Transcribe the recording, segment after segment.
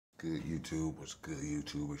good, YouTube? What's good,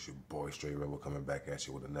 YouTube? It's your boy Straight Rebel coming back at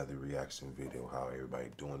you with another reaction video. How everybody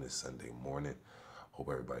doing this Sunday morning? Hope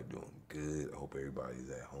everybody doing good. I hope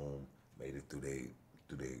everybody's at home, made it through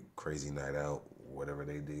their crazy night out, whatever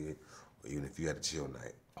they did, or even if you had a chill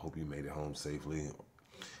night. I hope you made it home safely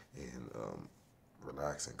and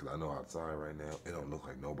relaxing. Cause I know outside right now, it don't look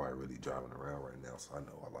like nobody really driving around right now. So I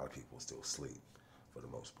know a lot of people still asleep for the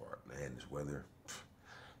most part. Man, this weather.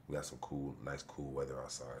 We got some nice cool weather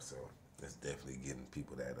outside, so it's definitely getting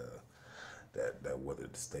people that weather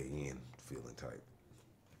to stay in feeling tight.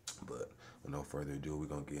 But with no further ado, we're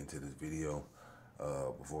gonna get into this video.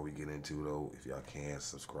 Before we get into it, though, if y'all can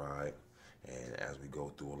subscribe, and as we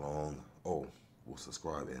go through along, we'll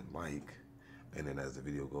subscribe and like, and then as the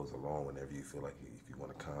video goes along, whenever you feel like if you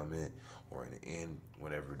want to comment, or in the end,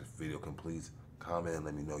 whenever the video completes, comment and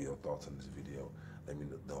let me know your thoughts on this video. Let me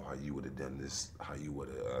know how you would have done this, how you would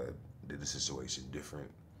have did the situation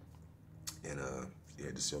different. And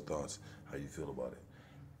yeah, just your thoughts, how you feel about it.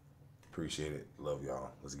 Appreciate it. Love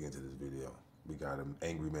y'all. Let's get into this video. We got an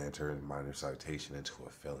angry man turned minor citation into a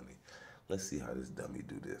felony. Let's see how this dummy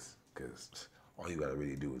do this, because all you gotta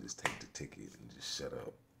really do is just take the ticket and just shut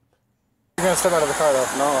up. You're gonna step out of the car, though.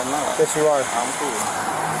 No, I'm not. Yes, you are. I'm cool.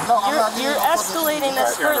 No, I'm not. You're escalating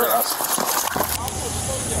this further.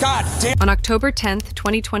 God damn. On October 10th,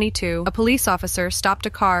 2022, a police officer stopped a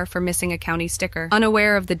car for missing a county sticker.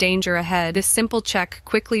 Unaware of the danger ahead, this simple check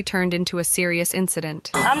quickly turned into a serious incident.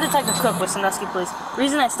 I'm Detective Cook with Sandusky Police. The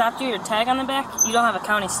reason I stopped you, your tag on the back, you don't have a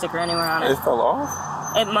county sticker anywhere on it. It fell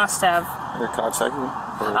off? It must have. Here, can I check you?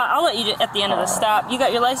 I'll let you at the end of the stop. You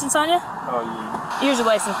got your license on you? Oh, yeah. Here's your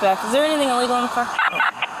license back. Is there anything illegal in the car?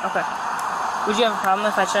 Okay. Would you have a problem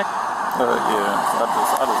if I check? Yeah. I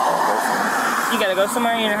just gotta go. You gotta go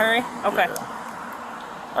somewhere? You in a hurry? Okay.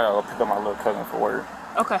 Yeah. I gotta go pick up my little cousin for work.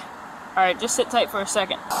 Okay. Alright, just sit tight for a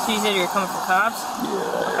second. So you said you were coming from Cobb's?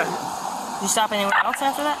 Yeah. Okay. Did you stop anywhere else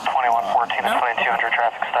after that? 2114 No? and 2200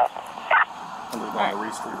 traffic stop. I'm just going to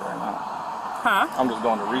Reed Street right now. Huh? I'm just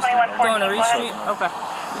going to Reed Street right now. Going to Reed Street? Okay.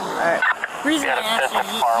 Alright. The reason I asked you,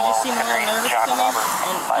 you just seem a little nervous to me.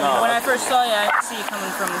 And when I first saw you, I didn't see you coming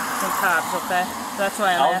from Cobb's, okay? So that's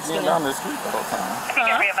why I'm asking you. I was down the street the whole time. Huh?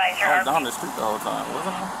 I was down the street the whole time,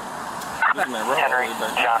 wasn't I? Okay. Henry,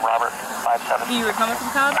 John Robert, 57. You were coming from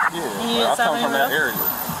Cobb's? Yeah, And you didn't I stop come from anywhere that else? area.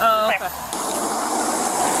 Oh, okay.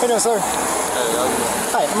 How you doing, sir? Hey, how you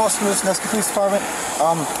doing? Hi, I'm also from the Sandusky Police Department.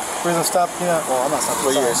 Reason I stopped, well, I'm not stopping.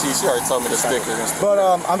 Well, yeah, she already told me the sticker and stuff. But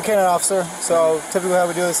I'm a canine officer, so typically how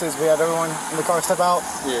we do this is we have everyone in the car step out.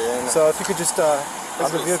 Yeah. So if you could just exit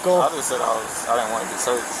the vehicle. I just said I didn't want to get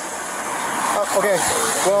searched. Okay.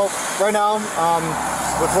 Well, right now,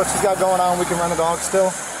 with what she's got going on, we can run the dog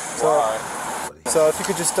still. So if you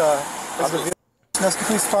could just exit the vehicle. Sandusky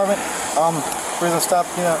Police Department. Reason I stopped,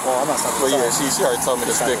 well, I'm not stopping. Well, yeah, she already told me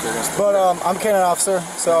the sticker and stuff. But I'm a canine officer,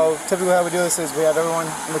 so typically how we do this is we have everyone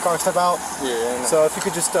in the car step out. Yeah. So if you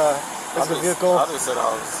could just exit the vehicle. I just said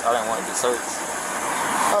I didn't want to get searched.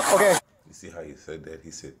 Okay. You see how he said that? He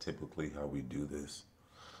said typically how we do this,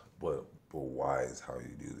 but why is how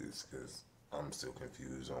you do this? Because I'm still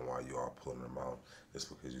confused on why you are pulling him out. Just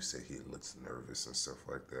because you say he looks nervous and stuff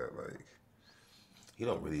like that. Like, he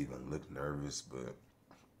don't really even look nervous, but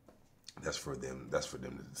that's for them. That's for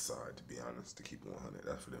them to decide. To be honest, to keep 100,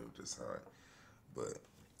 that's for them to decide. But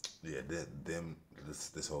yeah,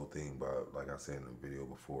 this whole thing about, like I said in the video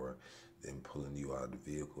before, them pulling you out of the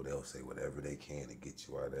vehicle, they'll say whatever they can to get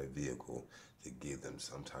you out of that vehicle, to give them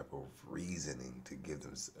some type of reasoning, to give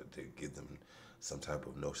them some type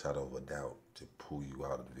of no shadow of a doubt to pull you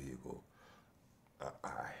out of the vehicle.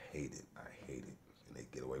 I hate it. I hate it, and they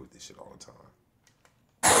get away with this shit all the time.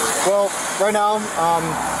 Well, right now,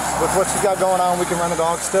 with what she's got going on, we can run the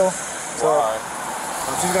dog still. So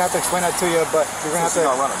she's gonna have to explain that to you, but you're gonna have to. She's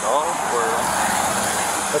gonna run a dog, or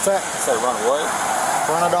what's that? You say run what?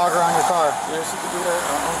 Run a dog around your car. Yeah, she can do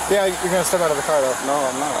that. Yeah, you're gonna step out of the car though. No,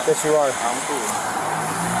 I'm not. Yes, you are. I'm cool.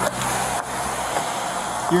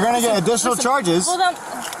 You're gonna get additional charges. Hold on.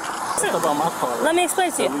 What about my car? Let me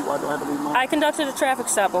explain to you. Why do I have to leave my? I conducted a traffic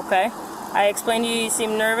stop, okay? I explained to you, you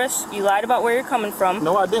seemed nervous. You lied about where you're coming from.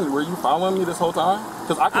 No, I didn't. Were you following me this whole time?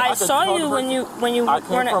 I saw you when you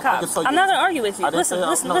weren't at Cobb's. I'm not gonna argue with you. Listen to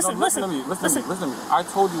me. I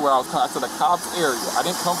told you where I was coming. I said the Cobb's area. I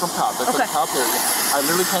didn't come from Cobb's. I said the Cobb's area. I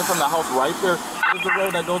literally came from the house right there. What is the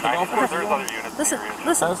road that goes to golf course? Listen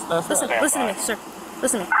to me, sir.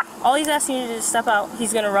 Listen to me. All he's asking you to do is step out.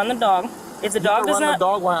 He's gonna run the dog. If the dog does not, run the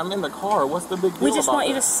dog while I'm in the car. What's the big deal? We just want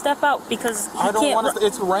you to step out because he I don't can't. want to.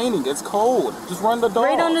 It's raining. It's cold. Just run the dog.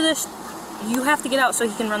 Right under this. You have to get out so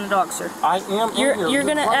he can run the dog, sir. I am. You're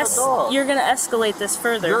gonna escalate this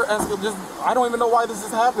further. I don't even know why this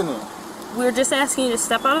is happening. We're just asking you to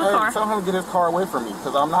step out of the car. Tell him to get his car away from me,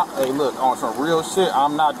 because I'm not. Hey, look, on some real shit,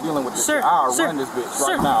 I'm not dealing with this. Sir, shit. I'll run this bitch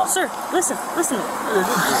right now. Sir, listen. I'm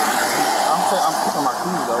keeping my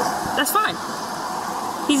keys though. That's fine.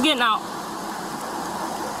 He's getting out.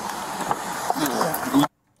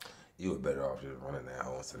 You were better off just running that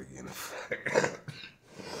hole instead of getting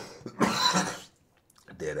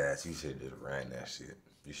dead ass. You should have just ran that shit.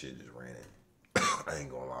 You should have just ran it. I ain't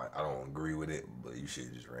gonna lie. I don't agree with it, but you should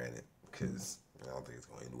have just ran it, because I don't think it's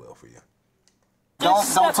gonna end well for you. Don't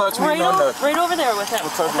touch me. Right over there with him.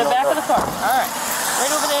 At the back of the car. Alright.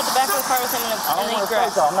 Right over there at the back of the car with him in the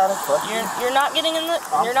grass. I'm not in custody. You're not getting in the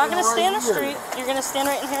you're not gonna stay in the street. You're gonna stand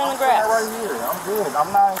right in here in the grass. Right here. I'm good.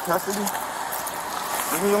 I'm not in custody.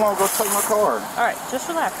 Leave me alone, go take my car. Alright, just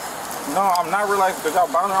relax. No, I'm not relaxed because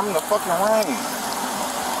y'all bothering. I'm in the fucking rain. Do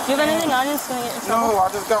you have anything on you that's gonna get your phone? No,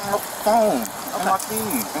 I just got my phone and my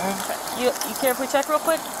keys, man. Okay. You care if we check real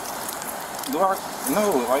quick? Do I? No,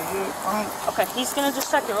 like okay, he's gonna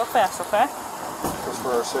just check it real fast, okay? Just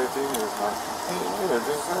for our safety, I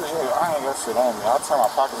ain't got shit on me. I'll turn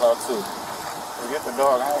my pockets out too. Forget the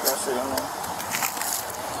dog, I ain't got shit on me.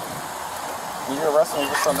 You arresting me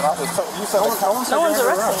for something? I just told you said no one's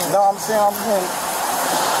arresting you. No, I'm saying I'm here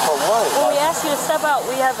for what? When we ask you to step out,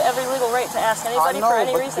 we have every legal right to ask anybody for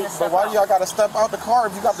any reason to step out. But why do y'all gotta step out the car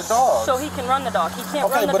if you got the dog? So he can run the dog. He can't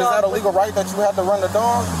run the dog. Okay, but is that a legal right that you have to run the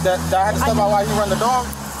dog? That I had to step out while you run the dog?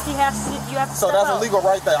 He has to. You have to. So that's a legal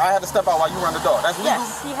right that I had to step out while you run the dog. That's legal.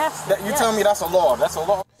 Yes, he has to. You tell me that's a law. That's a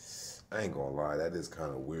law. I ain't gonna lie, that is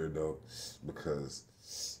kind of weird though, because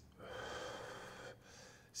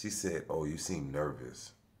she said, "Oh, you seem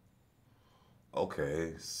nervous."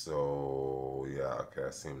 Okay, so yeah, okay, I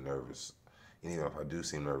seem nervous. And even if I do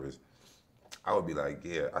seem nervous, I would be like,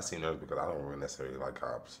 yeah, I seem nervous because I don't necessarily like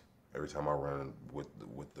cops. Every time I run with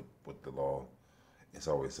the law, it's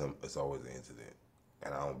always an incident,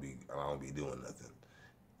 and I don't be doing nothing.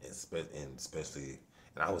 And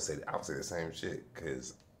I would say the same shit,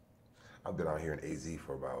 because I've been out here in AZ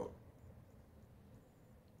for about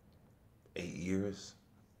 8 years.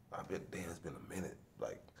 It's been a minute.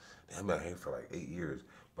 Like, I've been out here for like 8 years,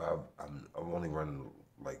 but I've only run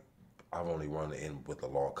in with the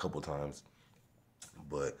law a couple times,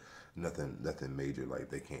 but nothing major. Like,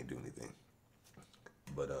 they can't do anything.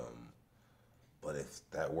 But if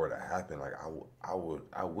that were to happen, like I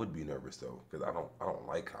would be nervous though, because I don't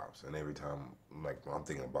like cops, and every time like when I'm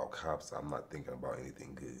thinking about cops, I'm not thinking about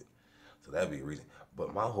anything good. So that'd be a reason.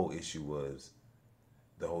 But my whole issue was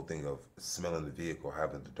the whole thing of smelling the vehicle,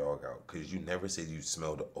 having the dog out, because you never said you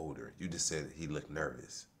smelled the odor. You just said he looked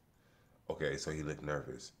nervous. Okay, so he looked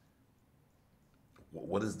nervous.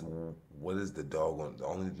 What is the dog on? The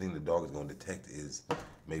only thing the dog is going to detect is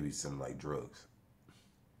maybe some like drugs.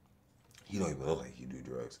 He don't even look like he do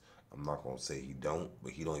drugs. I'm not gonna say he don't,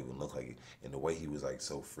 but he don't even look like it. And the way he was like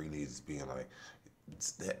so freely just being like,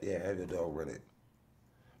 yeah, have your dog run it.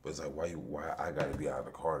 But it's like, why I gotta be out of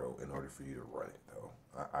the car though in order for you to run it though?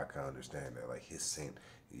 I can understand that. Like his scent,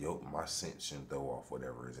 my scent shouldn't throw off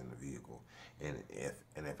whatever is in the vehicle. And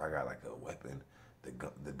if I got like a weapon,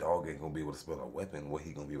 the dog ain't gonna be able to smell a weapon. What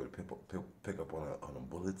he gonna be able to pick up on the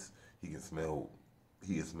bullets? He can smell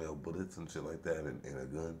bullets and shit like that in a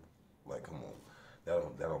gun. Like, come on,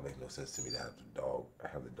 that don't make no sense to me to have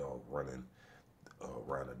the dog running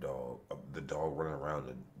around the dog running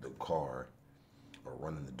around the car, or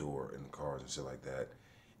running the door in the cars and shit like that.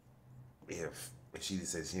 If she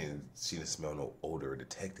just said she didn't smell no odor or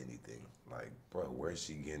detect anything, like, bro, where is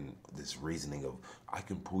she getting this reasoning of I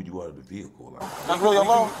can pull you out of the vehicle? Like, that's really a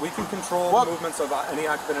law. We can control the movements of any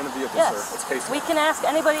occupant in a vehicle, yes. Sir. It's case law. We can ask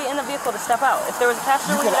anybody in the vehicle to step out. If there was a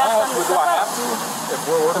passenger, we would ask them to step out. Do I have to? If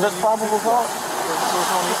there's probable cause?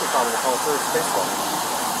 There's no need for probable cause, sir. It's case law.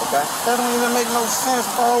 Okay? That don't even make no sense,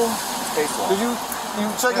 bro. It's case law. Did you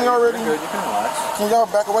checking already? You're good. You can relax. Can y'all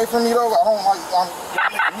back away from me though? I don't like. I'm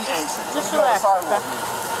making me anxious. Just relax. Okay?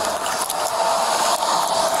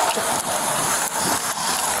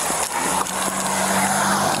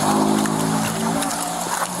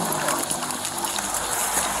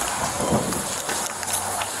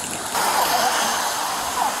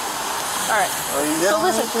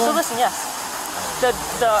 So listen, yes. The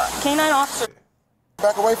canine officer.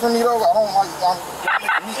 Back away from me though. I don't like. I'm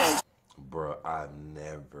making me anxious. Bruh, I've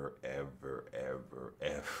never,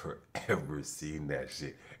 ever seen that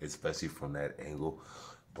shit, especially from that angle.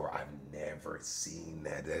 Bro, I've never seen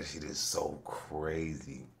that. That shit is so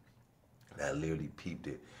crazy. I literally peeped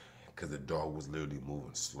it because the dog was literally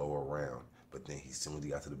moving slow around. But then as soon as he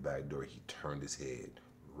got to the back door, he turned his head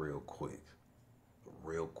real quick,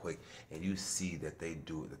 and you see that they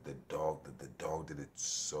do it. That the dog did it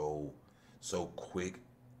so quick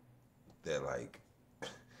that like,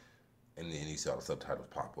 and then you saw the subtitles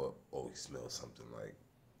pop up. Oh, he smells something like.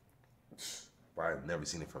 But I've never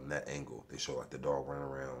seen it from that angle. They show like the dog running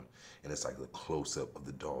around, and it's like a close up of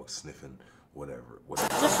the dog sniffing whatever.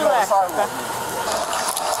 Just relax. Okay.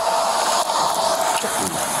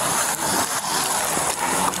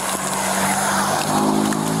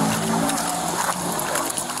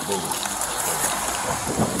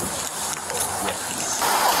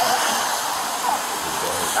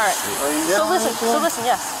 All right. So listen.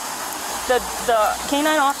 Yes. The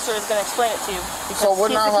canine officer is going to explain it to you. So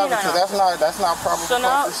what now happens? That's not proper shit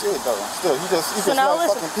though. Still, you just smell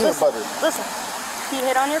fucking peanut butter. Listen. He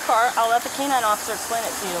hit on your car. I'll let the canine officer explain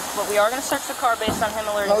it to you. But we are going to search the car based on him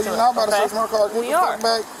alerting to it. No, you're not about to search my car. We are.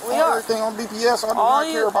 We are. Everything on BPS. I do not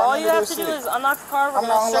care about all you have to do is unlock the car. We're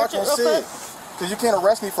going to search it real quick. Because you can't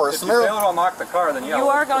arrest me for a smell. If you fail to unlock the car, then you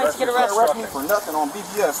are going to get arrested. You can't arrest me for nothing on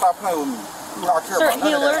BPS. Stop playing with me. You do not care about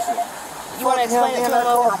none of that shit. You want to explain it to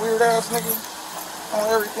him? Weird ass nigga. On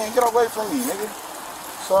everything. Get away from me, nigga.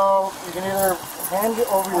 So you can either hand it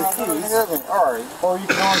over your keys, alright, or you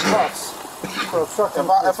can go on trucks for obstructing.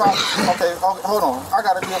 Okay, hold on. I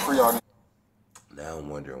got a deal for y'all. Now I'm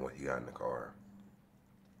wondering what he got in the car.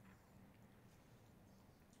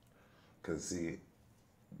 Cause see,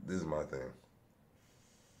 this is my thing.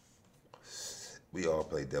 We all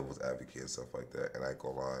play devil's advocate and stuff like that, and I ain't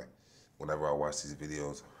gonna lie. Whenever I watch these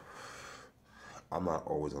videos, I'm not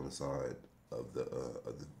always on the side of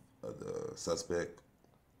the suspect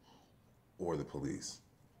or the police.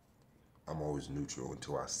 I'm always neutral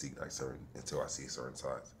until I see certain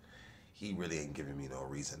sides. He really ain't giving me no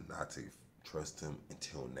reason not to trust him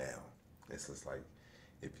until now. It's just like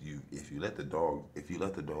if you let the dog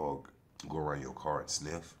go around your car and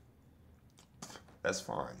sniff, that's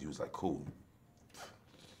fine. He was like, cool.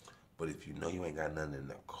 But if you know you ain't got nothing in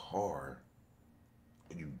the car,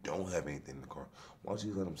 or you don't have anything in the car, why don't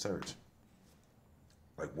you let him search?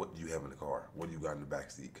 Like, what do you have in the car? What do you got in the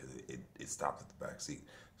back seat? Because it stopped at the back seat.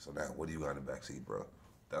 So now, what do you got in the back seat, bro?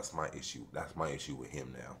 That's my issue. That's my issue with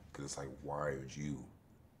him now. Because it's like, why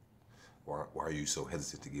are you so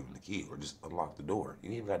hesitant to give him the key? Or just unlock the door? You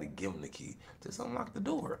ain't even got to give him the key. Just unlock the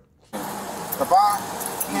door. If I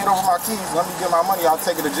hand over my keys, let me get my money, I'll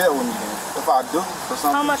take it to jail with me then. If I do, for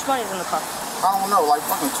something. How much money is in the car? I don't know, like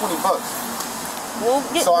fucking $20.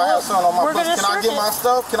 I have something on my bus. Can I get my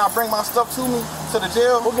stuff? Can I bring my stuff to me to the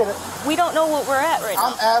jail? We'll get it. We don't know what we're at right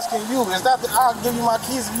now. I'm asking you. I'll give you my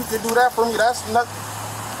keys if you can do that for me. That's not.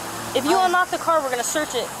 If you unlock the car, we're gonna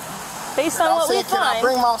search it based on what we find. Can I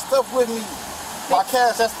bring my stuff with me? My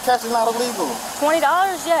cash. Cash is not illegal. $20?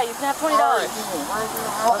 Yeah, you can have $20. Right,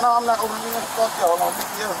 no, I'm not over here. Fuck y'all.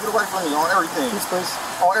 Get away from me on everything. Please.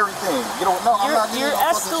 On everything. I'm not. You're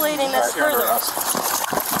escalating this further.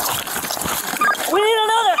 We need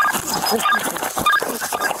another.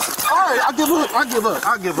 All right, I give up.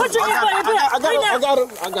 Put your hand on your back.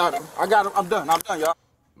 I got him. I'm done, y'all.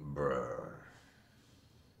 Bruh.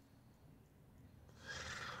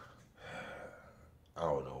 I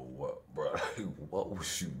don't know what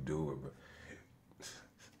was you doing, bro?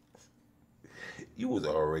 You was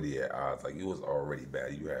already at odds. Like, you was already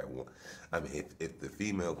bad. You had one. I mean, if the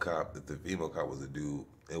female cop was a dude,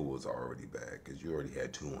 it was already bad because you already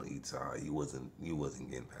had two on each side. You wasn't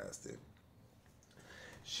getting past it.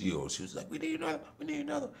 She was like, we need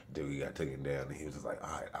another. Then we got taken down, and he was just like, all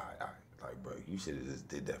right. Like, bro, you should have just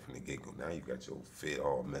did that from the get-go. Now you got your fit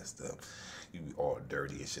all messed up. You be all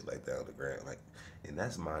dirty and shit like that on the ground. Like, and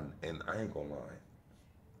and I ain't gonna lie.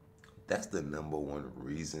 That's the number one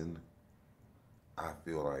reason I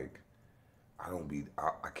feel like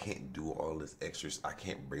I can't do all this extra. I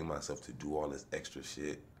can't bring myself to do all this extra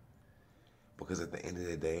shit. Because at the end of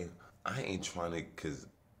the day, I ain't trying to, because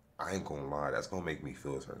I ain't gonna lie, that's gonna make me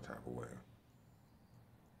feel a certain type of way.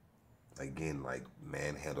 Again, like,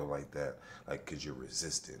 manhandle like that, like, because you're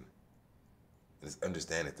resisting. Just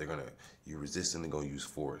understand that you're resisting and gonna use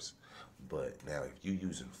force. But now, if you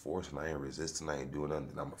using force and I ain't resisting, I ain't doing nothing,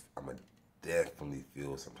 then I'm a definitely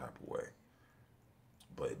feel some type of way.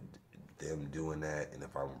 But them doing that, and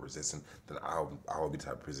if I'm resisting, then I will be the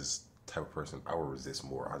type of person, I will resist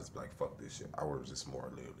more. I'll just be like, fuck this shit. I will resist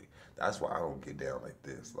more, literally. That's why I don't get down like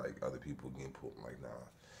this, like other people getting pulled. Like, nah.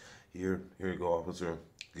 Here you go, officer.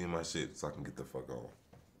 Give me my shit so I can get the fuck on.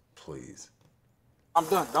 Please. I'm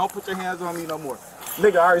done. Don't put your hands on me no more.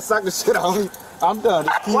 Nigga, I already sucked the shit on me. I'm done.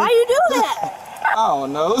 Why you do that? I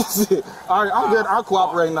don't know. All right, I'm good. I'll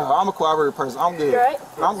cooperate now. I'm a cooperative person. I'm good. Right?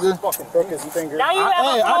 I'm good. Fucking broke his finger. Now you have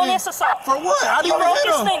a felonious assault. For what? I You didn't broke hit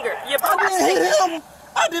his him. finger. You broke I his didn't finger. hit him.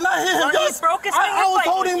 I did not hit him. No, you broke his finger. I was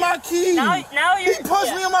fighting holding with my you. key. Now you're. He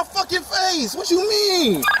punched me in my fucking face. What you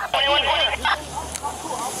mean?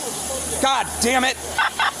 God damn it.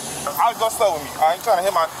 I was gonna slow with me. I ain't trying to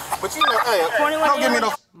hit my. But you know, hey, don't give me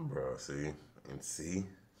no. Bro, see? And see?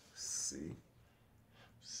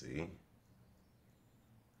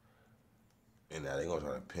 And now they gonna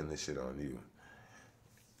try to pin this shit on you.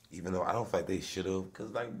 Even though I don't think they should have,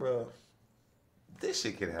 because, like, bro, this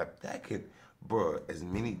shit can happen. That could, bro, as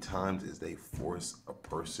many times as they force a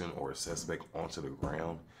person or a suspect onto the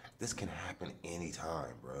ground, this can happen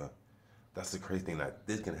anytime, bro. That's the crazy thing. Like,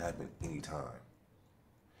 this can happen anytime.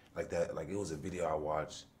 Like that, like, it was a video I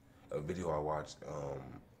watched, and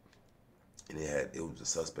it was a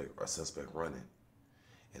suspect running,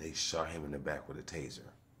 and they shot him in the back with a taser.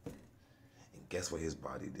 And guess what his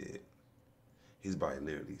body did? His body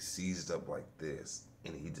literally seized up like this,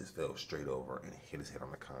 and he just fell straight over and hit his head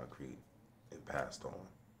on the concrete and passed on.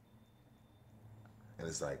 And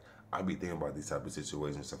it's like, I be thinking about these type of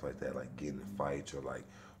situations and stuff like that, like getting in fights or like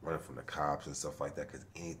running from the cops and stuff like that, because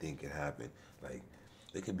anything can happen. Like,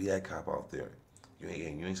 there could be that cop out there. You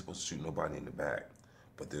ain't supposed to shoot nobody in the back,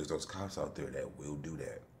 but there's those cops out there that will do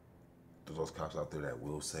that. There's those cops out there that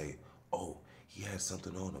will say, oh, he had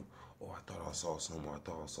something on him. Oh, I thought I saw something, or I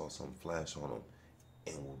thought I saw some flash on him,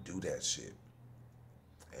 and will do that shit.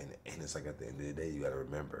 And it's like, at the end of the day, you gotta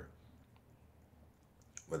remember,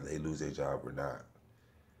 whether they lose their job or not,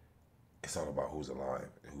 it's all about who's alive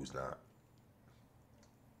and who's not.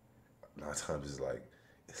 A lot of times it's like,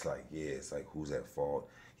 who's at fault?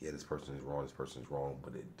 Yeah, this person is wrong,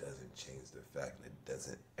 but it doesn't change the fact, and it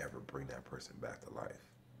doesn't ever bring that person back to life.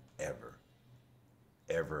 Ever.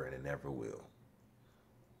 Ever, and it never will.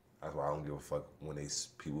 That's why I don't give a fuck when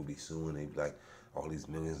people be suing, they be like, all these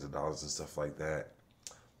millions of dollars and stuff like that.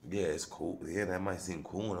 Yeah, it's cool. Yeah, that might seem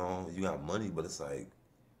cool and all. You got money, but it's like,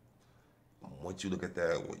 once you look at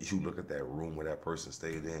that room where that person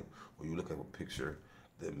stayed in, or you look at a picture,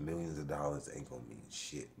 the millions of dollars ain't gonna mean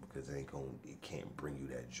shit, because it can't bring you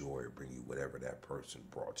that joy or bring you whatever that person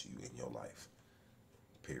brought to you in your life.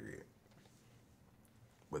 Period.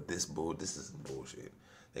 But this is bullshit.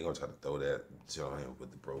 They gonna try to throw that shit on him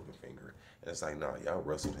with the broken finger, and it's like, nah, y'all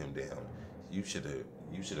wrestled him down. You should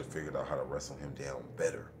have figured out how to wrestle him down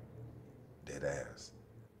better. Dead ass.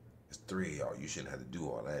 It's three of y'all. You shouldn't have to do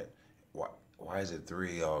all that. Why is it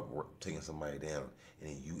three of y'all taking somebody down, and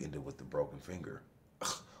then you end up with the broken finger?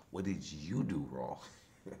 What did you do wrong?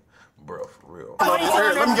 Bro, for real.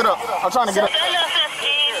 Here, let me get up. I'm trying to get up.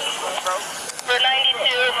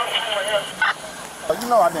 You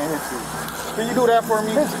know I didn't hit you. Can you do that for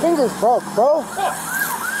me? His finger's broke, bro.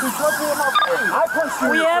 He punched me in my face. I punched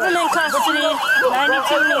you. We have him in custody. 92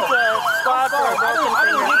 needs a squad for a broken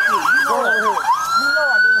finger. You know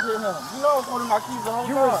I didn't hit him. You know I was holding my keys the whole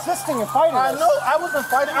time. You were resisting and fighting. I know. I wasn't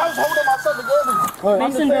fighting. I was holding myself together. Look,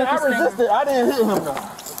 I'm just saying, I resisted. I didn't hit him though.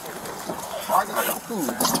 I got no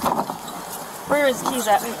food. Where is keys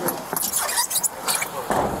at? His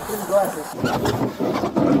glasses.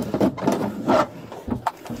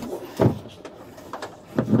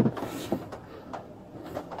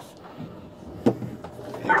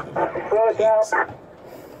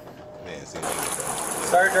 Man, see,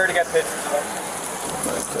 Sorry, Dirty got pictures of it.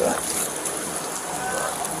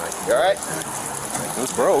 You alright?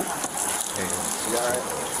 It's broke. You alright?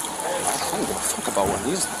 I don't give a fuck about one of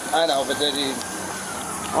these. I know, but did he...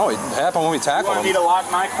 Oh, it happened when we tackled him. me to lock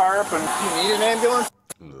my car up and... You need an ambulance?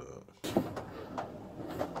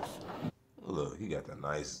 Look, he got the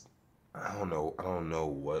nice, I don't know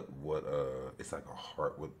what it's like a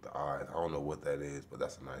heart with the eyes. I don't know what that is, but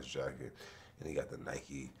that's a nice jacket. And he got the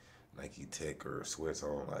Nike Tech or sweats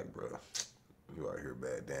on. Like, bro, you out here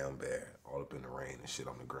down bad, all up in the rain and shit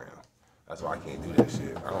on the ground. That's why I can't do that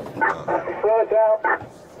shit. I don't Slow it down.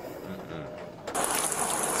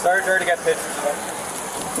 Sorry, Dirty got pictures of it.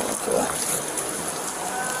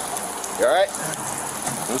 You alright?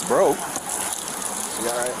 It's broke. You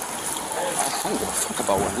alright? I don't give a fuck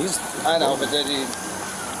about one of these. I know, but did he...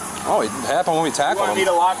 Oh, it happened when we tackled him. me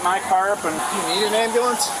to lock my car up and... You need an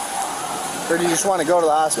ambulance? Or do you just want to go to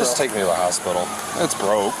the hospital? Just take me to the hospital. It's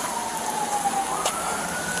broke.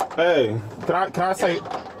 Hey, can I say,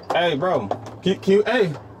 hey, bro, can you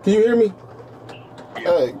hear me?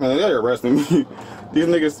 Hey, man, they're arresting me. These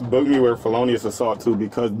niggas booked me with felonious assault too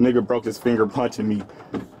because nigga broke his finger punching me.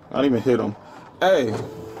 I didn't even hit him. Hey,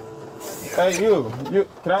 you,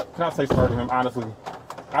 can I say sorry to him, honestly?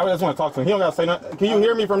 I just want to talk to him. He don't gotta say nothing. Can you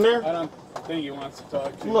hear me from there? I don't think he wants to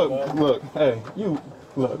talk to you. Look, hey,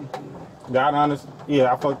 look. God honest,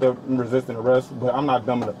 yeah, I fucked up resisting arrest, but I'm not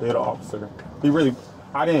dumb enough to hit an officer.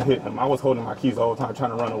 I didn't hit him. I was holding my keys the whole time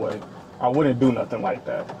trying to run away. I wouldn't do nothing like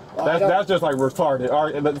that. That's just like retarded.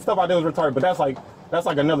 All right, the stuff I did was retarded, but that's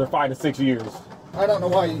like another 5 to 6 years. I don't know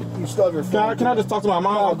why you still have your phone. Can I just talk to my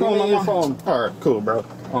mom? No, give me your phone. All right, cool, bro.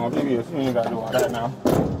 Maybe you ain't gotta do all that now.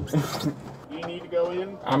 You need to go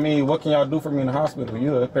in? I mean, what can y'all do for me in the hospital?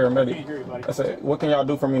 You're a paramedic. Can't hear you, buddy. I said, what can y'all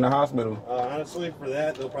do for me in the hospital? Honestly, for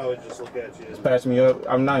that, they'll probably just look at you. Just patch me up.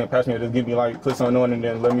 I'm not even patch me up. Just give me put something on and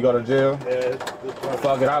then let me go to jail. Yeah,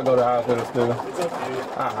 Fuck it, I'll go to the hospital still. it's up to you.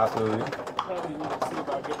 I'll hospital you. Probably need to see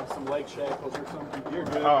about getting some leg shackles or something. You're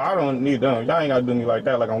good. Oh, I don't need them. Y'all ain't gotta do me like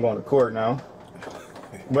that, like I'm going to court now.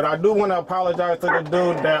 But I do want to apologize to the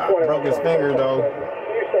dude that broke his finger, though.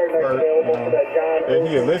 If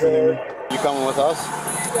he had listened to me. You coming with us?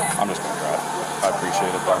 I'm just gonna drive. I appreciate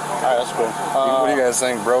it, though. All right, that's cool. What do you guys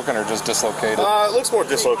think? Broken or just dislocated? It looks more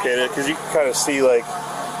dislocated because you can kind of see, like,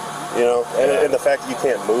 you know, and the fact that you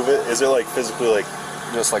can't move it. Is it like physically, like,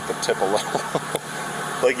 Just like the tip a little.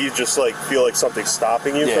 like you just like feel like something's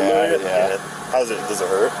stopping you from moving it? Yeah. How's it? Does it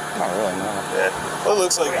hurt? Not really, no. Yeah. Well, it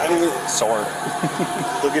looks like, I mean, Sore.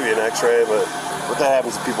 they'll give you an X-ray, but that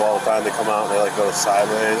happens to people all the time. They come out and they like go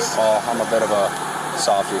sideways. I'm a bit of a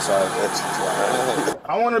softy side.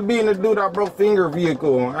 I want to be in the dude that broke finger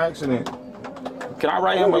vehicle on accident. Can I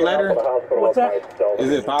write him a letter? What's that? Is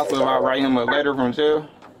it possible if I write him a letter from jail?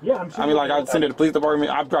 Yeah, I'm sure. I mean, like, I'd send it to the police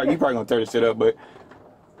department. You probably gonna tear this shit up, but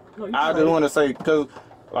I just want to say, because,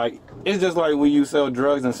 like, it's just like when you sell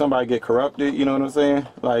drugs and somebody get corrupted, you know what I'm saying?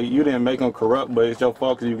 Like, you didn't make them corrupt, but it's your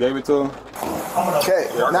fault because you gave it to them. Okay,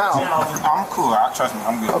 now. I'm cool. Trust me,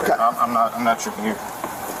 I'm good. Okay. I'm not tripping here.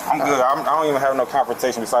 I'm good. I don't even have no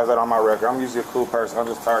confrontation besides that on my record. I'm usually a cool person. I'm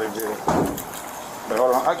just tired of jail. But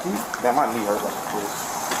hold on, damn, my knee hurts like a fool.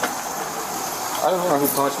 I just wonder who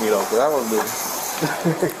punched me though, because that was good.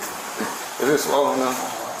 Is it swollen now?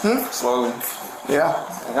 Swollen. Yeah.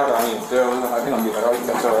 And how do I need to tell him? I think I'm be like, oh, you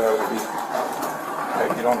can tell that would be. Hey,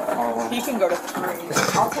 get on the phone. You can go to 3.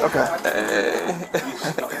 I'll take Okay.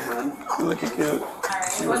 Looking cute.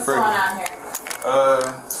 Alright, what's going on here?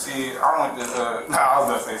 See, I want this, I was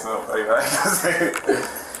gonna say something, right?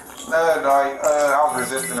 I was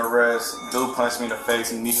resisting arrest. Dude punched me in the face,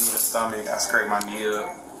 he kneed me in the stomach, I scraped my knee up.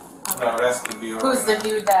 No, that's the deal. Who's the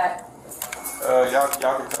dude that? Y'all can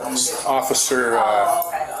tell me. Officer,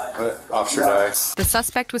 Officer Dye. The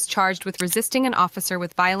suspect was charged with resisting an officer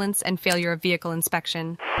with violence and failure of vehicle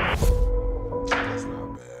inspection. That's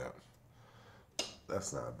not bad.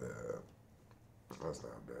 That's not bad. That's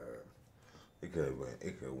not bad. It could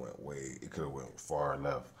have went far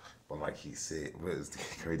enough. But like he said, but it's the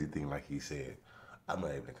crazy thing, like he said, I'm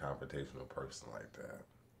not even a confrontational person like that.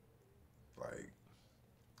 Like,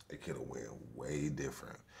 it could have went way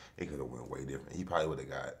different. It could have went way different. He probably would have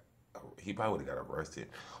got arrested.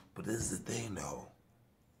 But this is the thing though.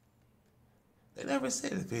 They never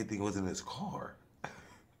said if anything was in his car.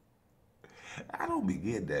 I don't be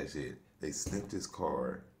getting that shit. They sniffed his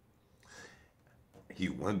car. He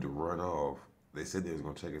wanted to run off. They said they was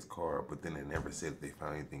gonna check his car, but then they never said if they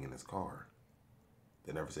found anything in his car.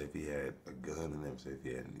 They never said if he had a gun. They never said if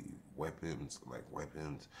he had any weapons,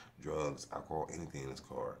 drugs, alcohol, anything in his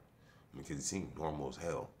car. Because he seemed normal as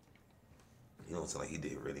hell. He don't sound like he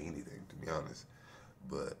did really anything, to be honest.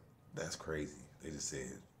 But that's crazy. They just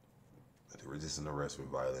said that they resisting arrest with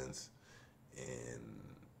violence and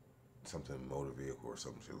something motor vehicle or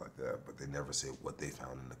some shit like that. But they never said what they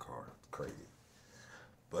found in the car. It's crazy.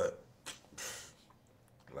 But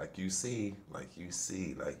like you see,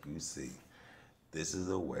 this is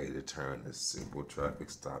a way to turn a simple traffic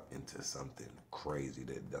stop into something crazy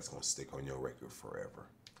that's gonna stick on your record forever.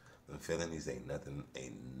 The felonies ain't nothing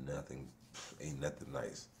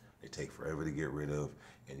nice. They take forever to get rid of,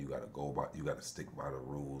 and you gotta stick by the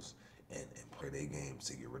rules and play their games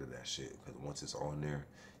to get rid of that shit. Because once it's on there,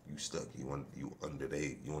 you stuck. You under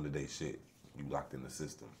their shit. You locked in the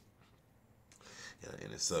system.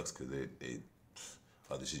 And it sucks because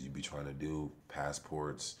other shit you be trying to do,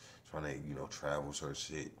 passports, trying to, travel, certain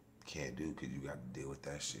shit, can't do because you got to deal with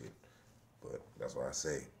that shit. But that's why I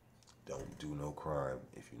say, don't do no crime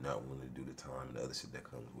if you're not willing to do the time and the other shit that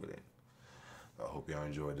comes with it. I hope y'all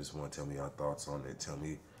enjoyed this one. Tell me your thoughts on it. Tell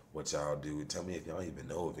me what y'all do. Tell me if y'all even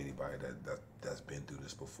know of anybody that's been through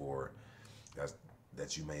this before,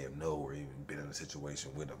 that you may have known or even been in a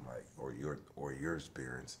situation with them, like, or your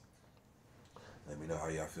experience. Let me know how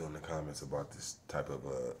y'all feel in the comments about this type of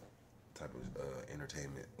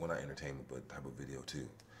entertainment. Well, not entertainment, but type of video too.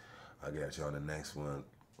 I'll get at y'all in the next one.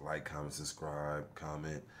 Like, comment, subscribe,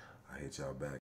 comment. I hit y'all back.